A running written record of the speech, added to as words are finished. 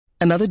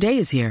Another day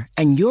is here,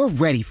 and you're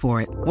ready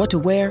for it. What to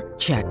wear?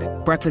 Check.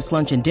 Breakfast,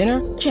 lunch, and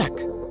dinner? Check.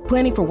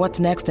 Planning for what's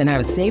next and how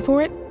to save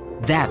for it?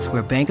 That's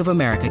where Bank of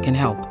America can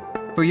help.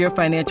 For your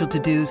financial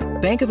to-dos,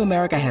 Bank of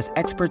America has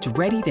experts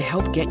ready to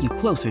help get you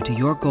closer to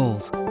your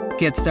goals.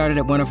 Get started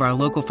at one of our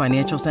local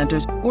financial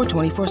centers or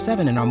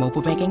 24/7 in our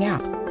mobile banking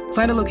app.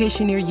 Find a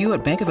location near you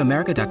at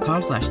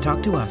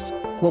bankofamerica.com/talktous.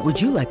 What would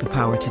you like the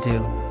power to do?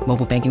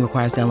 Mobile banking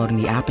requires downloading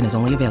the app and is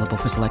only available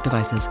for select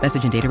devices.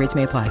 Message and data rates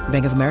may apply.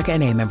 Bank of America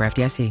N.A., member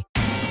FDIC.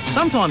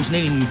 Sometimes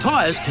needing new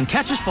tyres can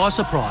catch us by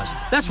surprise.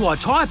 That's why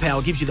Tyre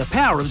Power gives you the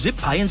power of Zip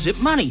Pay and Zip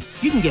Money.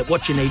 You can get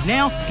what you need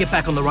now, get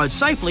back on the road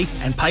safely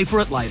and pay for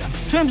it later.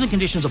 Terms and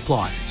conditions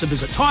apply. So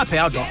visit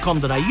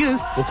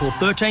tyrepower.com.au or call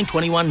 13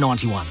 21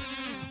 91.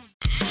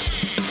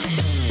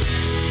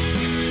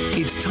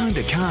 It's time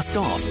to cast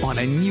off on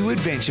a new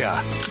adventure.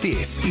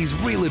 This is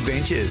Real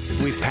Adventures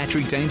with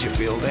Patrick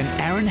Dangerfield and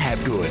Aaron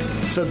Habgood.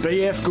 For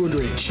BF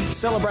Goodrich,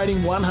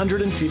 celebrating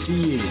 150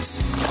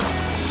 years.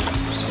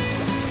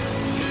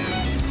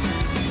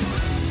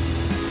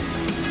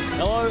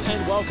 Hello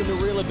and welcome to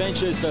Real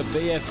Adventures for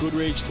BF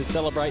Goodrich to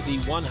celebrate the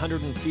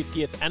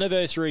 150th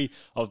anniversary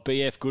of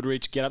BF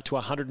Goodrich. Get up to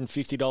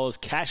 $150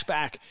 cash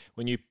back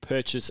when you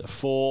purchase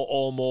 4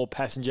 or more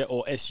passenger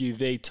or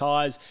SUV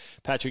tyres.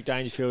 Patrick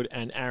Dangerfield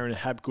and Aaron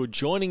Habgood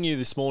joining you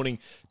this morning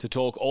to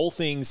talk all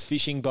things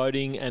fishing,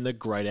 boating and the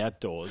great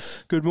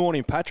outdoors. Good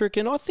morning, Patrick.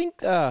 And I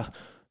think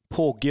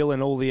Paul Gill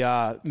and all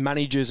the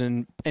managers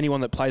and anyone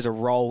that plays a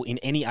role in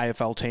any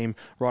AFL team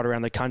right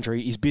around the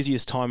country, his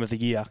busiest time of the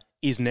year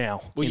is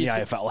now in the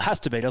AFL. It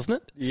has to be, doesn't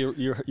it?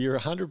 You're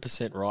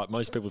 100% right.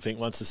 Most people think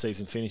once the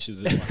season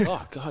finishes, it's like,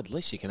 oh, God, at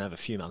least you can have a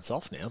few months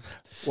off now.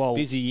 Well,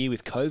 busy year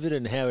with COVID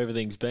and how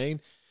everything's been.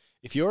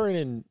 If you're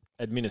in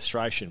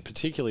administration,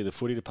 particularly the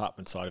footy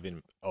department side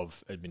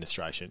of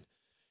administration,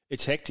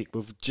 it's hectic.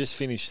 We've just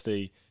finished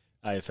the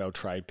AFL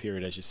trade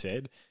period, as you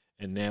said,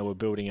 and now we're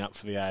building up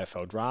for the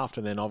AFL draft,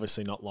 and then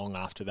obviously not long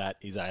after that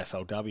is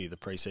AFLW. The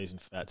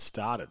preseason for that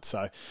started.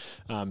 So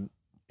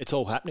it's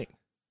all happening.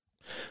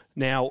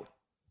 Now,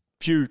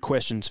 few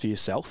questions for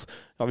yourself.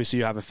 Obviously,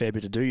 you have a fair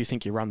bit to do. You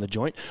think you run the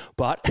joint,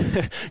 but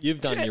you've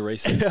done your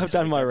research. I've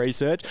done my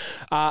research.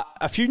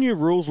 A few new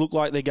rules look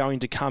like they're going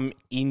to come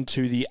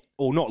into the,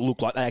 or not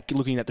look like, they're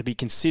looking at to be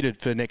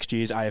considered for next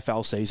year's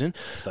AFL season.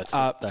 So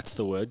that's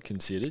the word,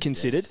 considered.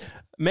 Considered. Yes.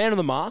 Man of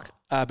the mark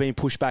being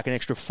pushed back an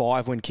extra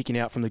 5 when kicking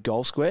out from the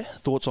goal square.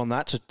 Thoughts on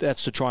that? So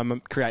that's to try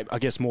and create, I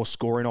guess, more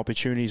scoring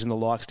opportunities and the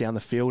likes down the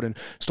field and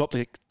stop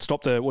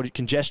the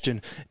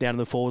congestion down in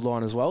the forward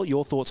line as well.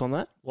 Your thoughts on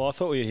that? Well, I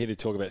thought we were here to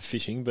talk about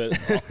fishing, but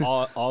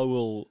I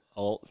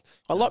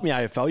like my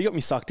AFL. You got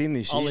me sucked in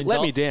this year.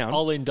 Let me down.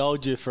 I'll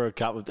indulge you for a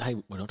couple of... Hey,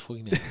 we're not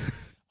talking about...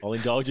 I'll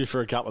indulge you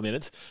for a couple of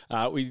minutes.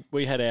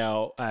 We had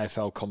our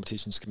AFL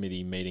Competitions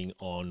Committee meeting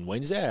on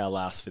Wednesday, our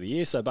last for the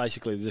year. So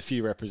basically there's a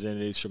few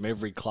representatives from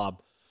every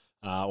club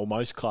or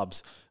most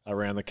clubs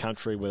around the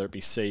country, whether it be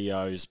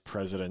CEOs,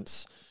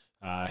 presidents,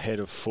 head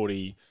of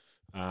footy.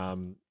 I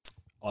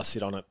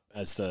sit on it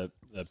as the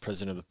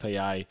president of the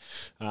PA.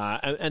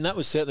 And that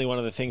was certainly one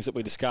of the things that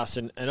we discussed.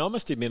 And I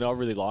must admit, I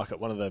really like it.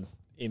 One of the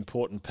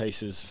important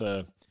pieces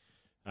for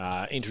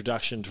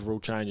introduction to rule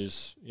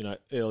changes,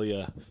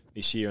 earlier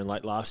this year and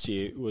late last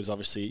year was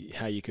obviously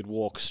how you could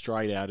walk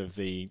straight out of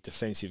the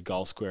defensive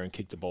goal square and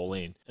kick the ball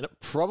in. And it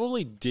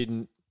probably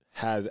didn't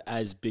have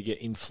as big an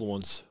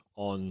influence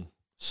on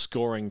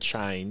scoring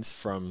chains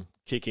from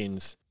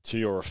kick-ins to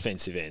your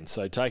offensive end.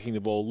 So taking the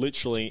ball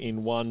literally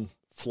in one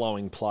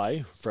flowing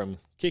play from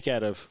kick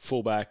out of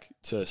fullback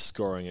to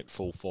scoring it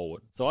full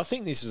forward. So I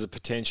think this is a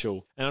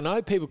potential. And I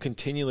know people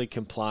continually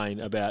complain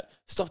about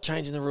stop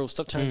changing the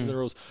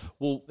rules.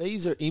 Well,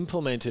 these are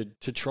implemented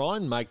to try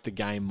and make the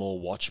game more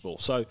watchable.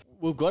 So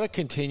we've got to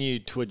continue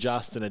to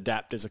adjust and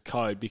adapt as a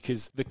code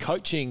because the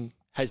coaching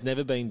has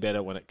never been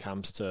better when it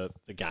comes to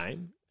the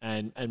game.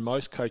 And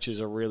most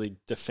coaches are really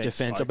defense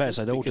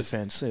focused. They're all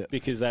defense, yeah.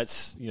 Because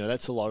that's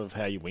a lot of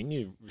how you win.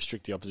 You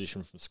restrict the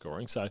opposition from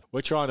scoring. So we're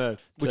trying to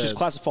which is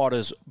classified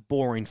as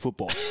boring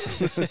football.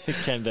 It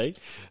can be.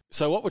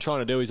 So what we're trying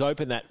to do is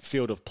open that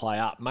field of play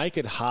up, make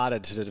it harder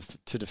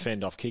to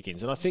defend off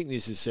kick-ins. And I think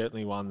this is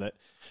certainly one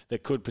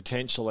that could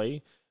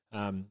potentially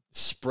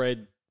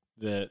spread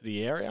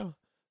the area,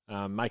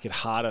 make it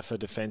harder for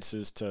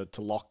defences to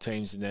lock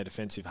teams in their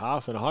defensive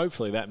half, and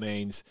hopefully that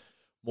means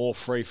more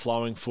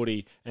free-flowing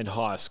footy and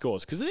higher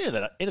scores. Because at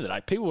the end of the day,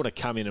 people want to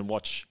come in and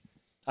watch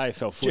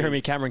AFL footy.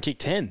 Jeremy Cameron kick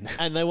 10.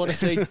 And they want to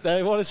see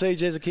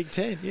Jezza kick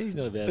 10. Yeah, he's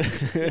not a bad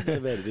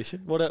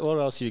addition. What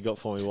else have you got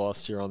for me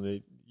whilst you're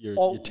on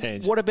your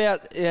tangent? What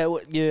about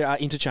your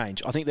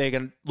interchange? I think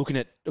they're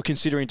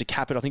considering to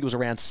cap it. I think it was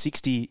around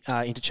 60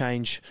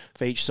 interchange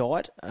for each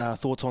side.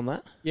 Thoughts on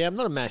that? Yeah, I'm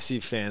not a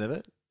massive fan of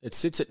it. It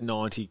sits at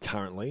 90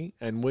 currently,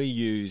 and we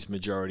use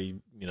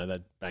majority, they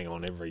bang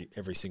on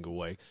every single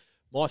week.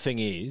 My thing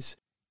is,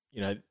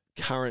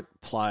 current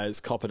players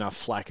cop enough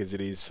flack as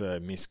it is for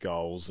missed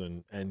goals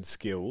and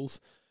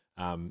skills,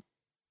 and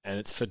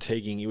it's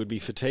fatiguing. It would be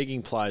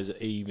fatiguing players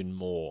even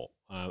more.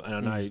 And I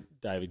know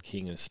David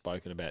King has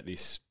spoken about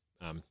this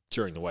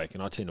during the week,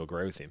 and I tend to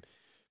agree with him.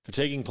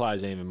 Fatiguing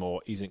players even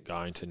more isn't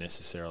going to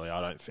necessarily,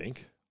 I don't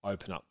think,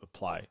 open up the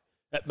play.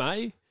 It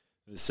may.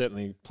 There's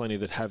certainly plenty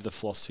that have the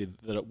philosophy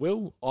that it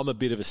will. I'm a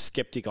bit of a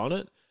skeptic on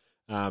it.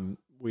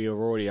 We are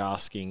already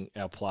asking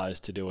our players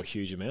to do a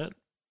huge amount.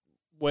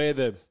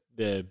 Whether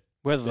they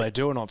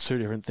do or not, two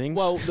different things.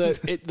 Well,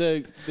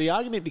 the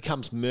argument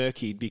becomes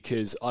murky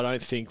because I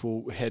don't think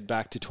we'll head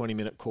back to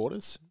 20-minute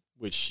quarters,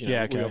 which we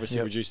obviously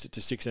reduced it to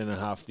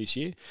 16.5 this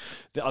year.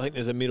 I think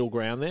there's a middle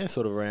ground there,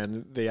 sort of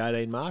around the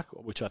 18 mark,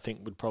 which I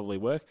think would probably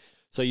work.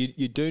 So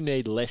you do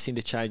need less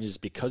interchanges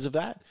because of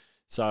that.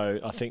 So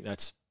I think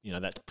that's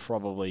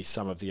probably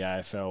some of the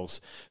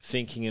AFL's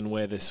thinking and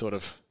where they're sort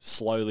of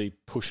slowly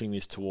pushing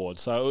this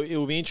towards. So it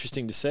will be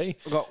interesting to see.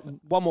 I've got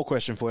one more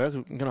question for you.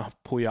 I'm going to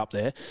pull you up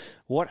there.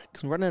 We're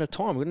running out of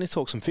time. We're going to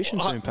talk some fishing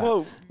soon, Pat.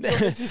 Well,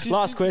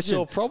 last question. Is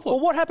your problem.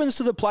 Well, what happens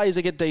to the players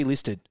that get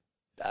delisted?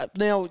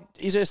 Now,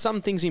 is there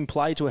some things in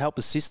play to help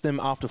assist them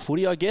after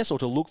footy, I guess, or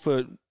to look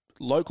for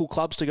local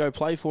clubs to go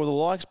play for the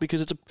likes?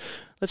 Because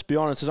let's be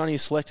honest, there's only a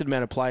selected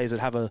amount of players that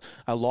have a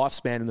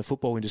lifespan in the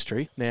football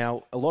industry.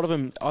 Now, a lot of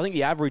them, I think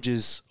the average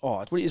is,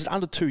 is it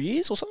under 2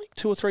 years or something?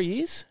 2 or 3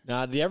 years?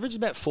 No, the average is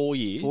about 4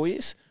 years. 4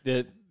 years?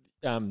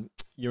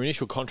 Your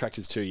initial contract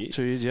is 2 years.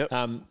 2 years, yep.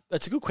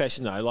 That's a good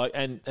question though.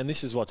 And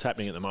this is what's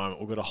happening at the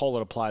moment. We've got a whole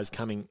lot of players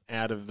coming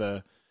out of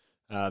the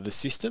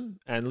system,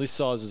 and list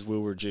sizes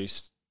will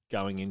reduce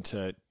going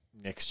into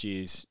next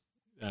year's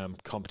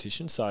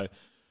competition. So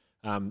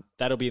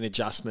that'll be an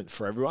adjustment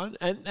for everyone.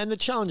 And the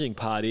challenging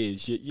part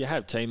is you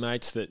have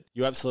teammates that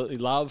you absolutely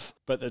love,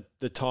 but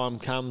the time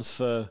comes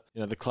for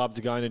the club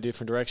to go in a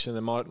different direction. They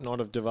might not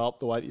have developed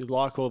the way that you'd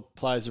like, or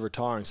players are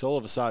retiring. So all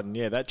of a sudden,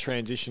 that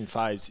transition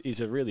phase is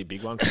a really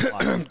big one for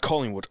players.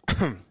 Collingwood.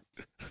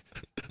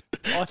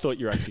 I thought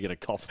you were actually going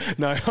to cough.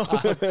 No.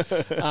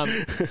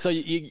 So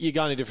you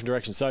go in a different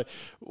direction. So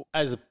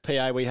as a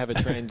PA, we have a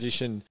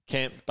transition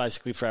camp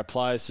basically for our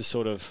players to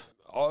sort of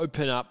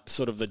open up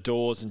sort of the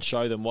doors and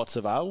show them what's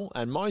available.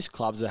 And most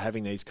clubs are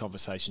having these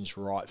conversations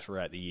right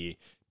throughout the year,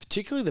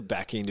 particularly the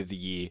back end of the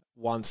year.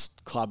 Once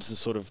clubs are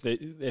sort of, they're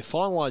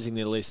finalising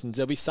their lists, and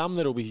there'll be some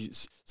that'll be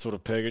sort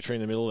of purgatory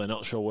in the middle. They're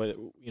not sure where,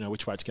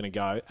 which way it's going to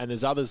go. And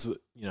there's others,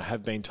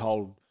 have been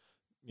told,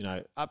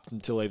 up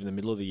until even the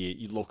middle of the year,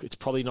 it's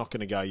probably not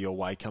going to go your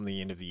way come the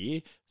end of the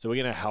year. So we're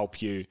going to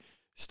help you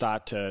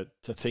start to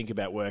think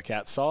about work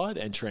outside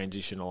and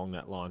transition along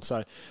that line.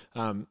 So,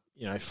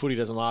 footy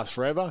doesn't last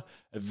forever.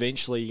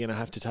 Eventually, you're going to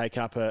have to take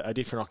up a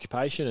different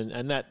occupation,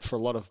 and that for a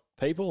lot of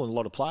people and a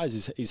lot of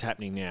players is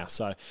happening now.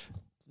 So,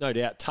 no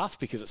doubt tough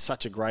because it's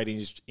such a great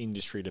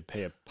industry to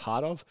be a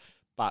part of.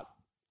 But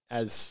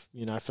as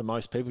for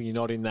most people, you're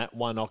not in that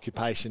one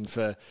occupation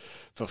for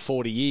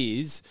 40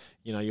 years.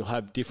 You'll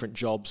have different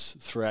jobs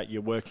throughout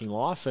your working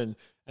life, and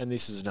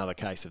this is another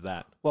case of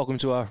that. Welcome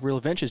to our Real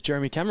Adventures,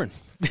 Jeremy Cameron.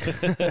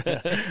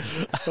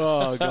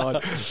 Oh,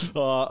 God.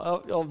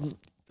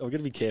 I'm going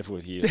to be careful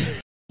with you.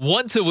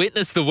 Want to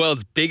witness the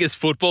world's biggest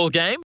football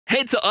game?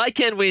 Head to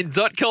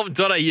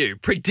iCanWin.com.au,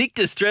 predict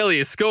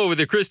Australia's score with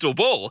a crystal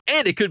ball,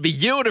 and it could be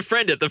you and a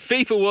friend at the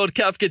FIFA World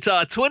Cup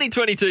Qatar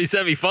 2022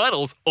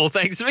 semi-finals, all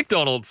thanks to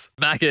McDonald's.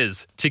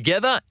 Maccas,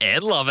 together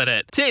and loving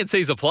it.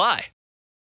 TNCs apply.